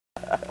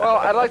Well,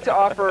 I'd like to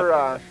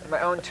offer my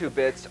own 2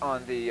 bits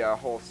on the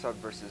whole sub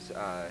versus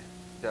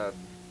dub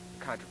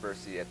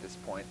controversy at this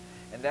point,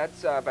 and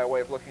that's by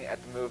way of looking at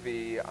the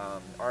movie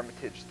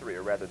Armitage 3,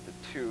 or rather the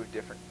 2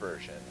 different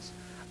versions.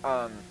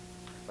 Um,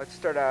 let's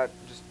start out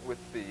just with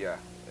the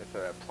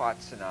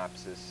plot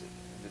synopsis.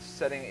 The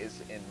setting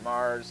is in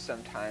Mars,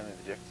 sometime in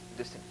the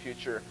distant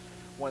future.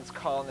 Once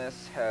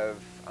colonists have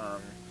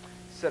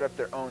set up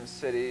their own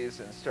cities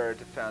and started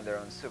to found their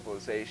own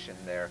civilization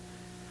there.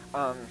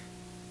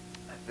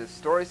 The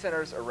story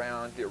centers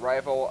around the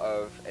arrival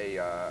of a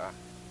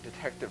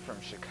detective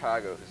from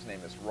Chicago whose name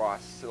is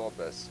Ross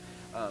Syllabus.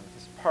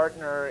 His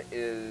partner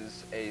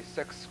is a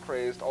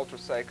sex-crazed,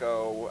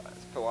 ultra-psycho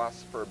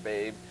philosopher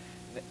babe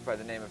by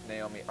the name of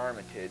Naomi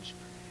Armitage.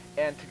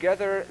 And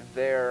together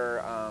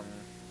their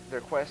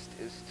quest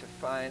is to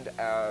find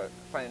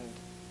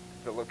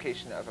the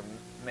location of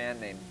a man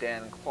named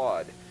Dan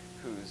Claude,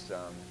 who's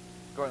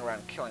going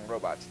around killing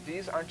robots.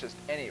 These aren't just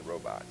any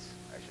robots,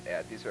 I should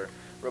add. These are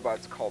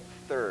robots called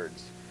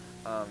thirds.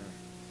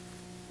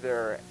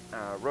 They're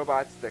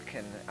robots that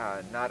can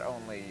not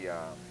only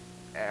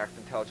act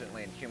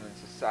intelligently in human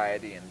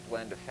society and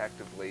blend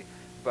effectively,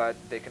 but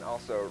they can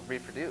also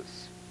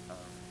reproduce,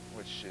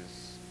 which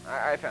is,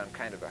 I found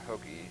kind of a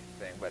hokey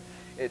thing, but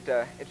it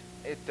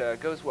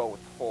goes well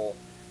with the whole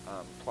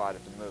plot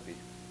of the movie.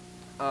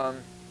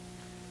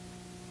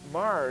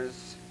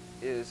 Mars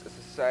is a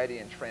society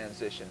in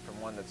transition from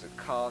one that's a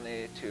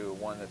colony to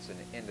one that's an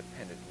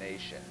independent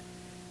nation.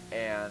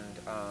 And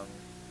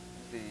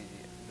the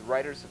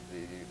writers of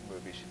the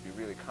movie should be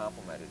really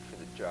complimented for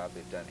the job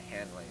they've done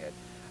handling it.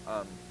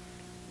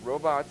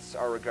 Robots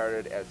are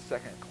regarded as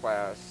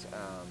second-class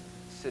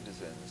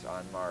citizens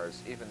on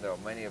Mars, even though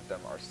many of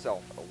them are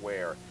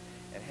self-aware.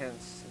 And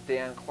hence,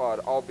 Dan Claude,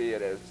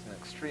 albeit as an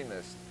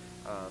extremist,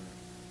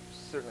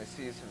 certainly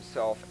sees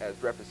himself as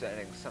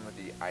representing some of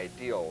the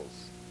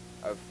ideals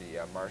of the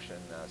Martian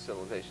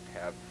civilization, to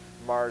have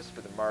Mars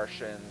for the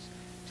Martians,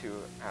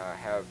 to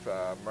have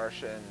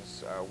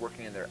Martians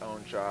working in their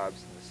own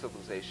jobs in the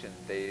civilization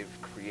they've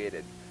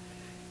created.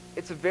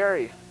 It's a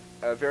very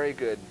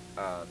good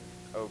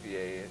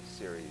OVA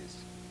series.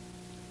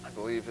 I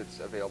believe it's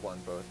available in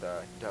both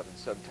dub and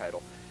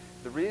subtitle.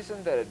 The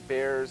reason that it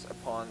bears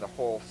upon the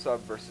whole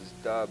sub versus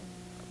dub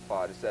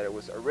plot is that it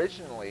was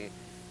originally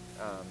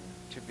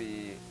to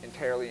be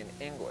entirely in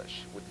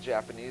English with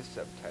Japanese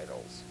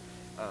subtitles.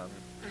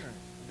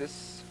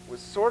 This was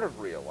sort of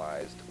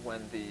realized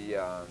when the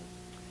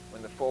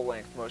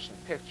full-length motion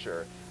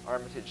picture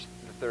Armitage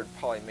the Third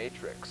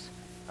Polymatrix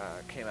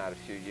came out a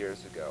few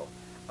years ago.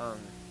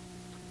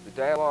 The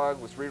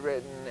dialogue was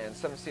rewritten and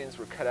some scenes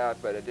were cut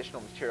out, but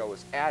additional material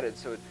was added,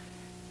 so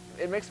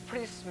it makes a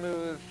pretty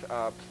smooth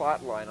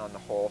plot line on the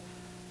whole.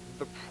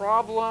 The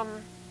problem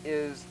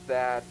is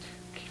that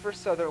Kiefer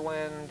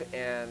Sutherland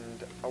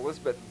and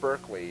Elizabeth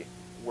Berkley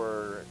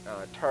were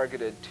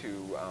targeted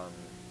to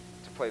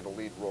play the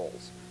lead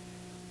roles.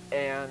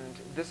 And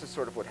this is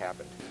sort of what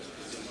happened.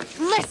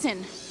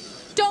 Listen!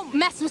 Don't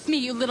mess with me,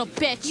 you little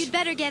bitch! You'd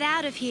better get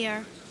out of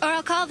here, or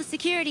I'll call the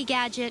security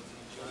gadget.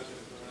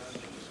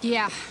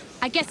 Yeah,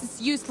 I guess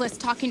it's useless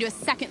talking to a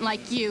second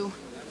like you.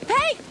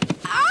 Hey!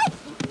 Ow!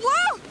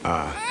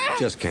 Whoa!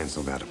 Just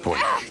cancel that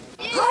appointment.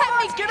 Let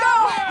me go!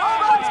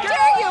 How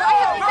dare you! I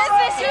have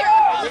business here!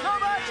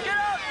 Robots, get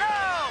out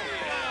now!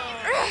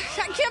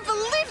 I can't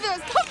believe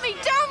this! Put me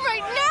down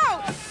right now!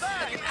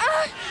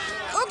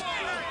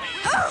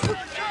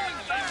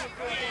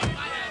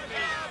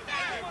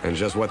 And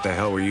just what the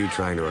hell were you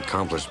trying to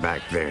accomplish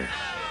back there?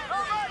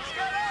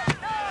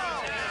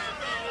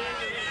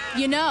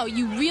 You know,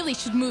 you really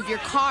should move your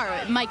car or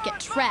it might get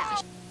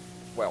trashed.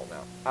 Well,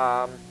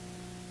 now,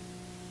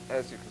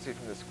 as you can see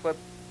from this clip,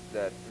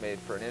 that made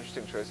for an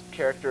interesting choice of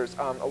characters.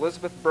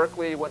 Elizabeth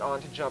Berkley went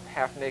on to jump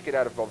half naked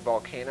out of a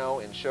volcano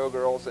in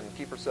Showgirls, and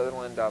Kiefer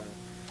Sutherland,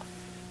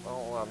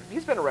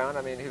 he's been around.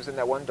 I mean, he was in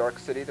that one Dark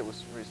City that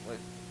was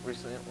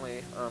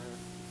recently,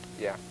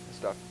 yeah, and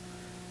stuff.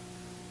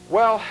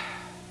 Well,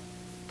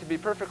 to be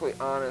perfectly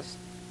honest,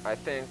 I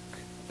think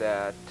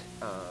that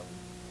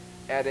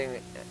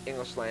adding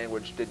English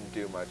language didn't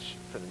do much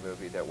for the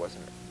movie that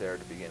wasn't there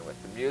to begin with.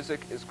 The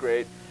music is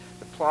great,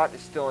 the plot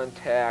is still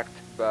intact,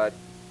 but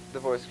the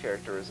voice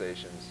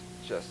characterizations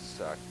just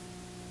suck.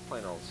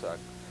 Plain old suck.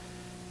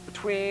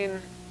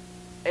 Between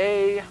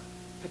A,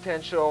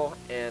 potential,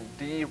 and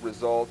D,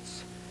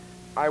 results,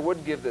 I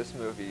would give this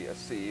movie a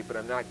C, but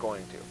I'm not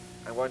going to.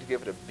 I'm going to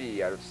give it a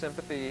B out of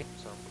sympathy.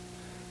 So,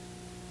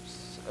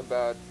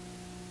 about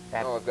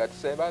all I've got to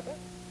say about that.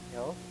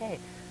 Okay.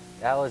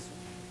 That was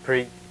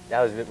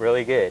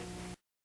really good.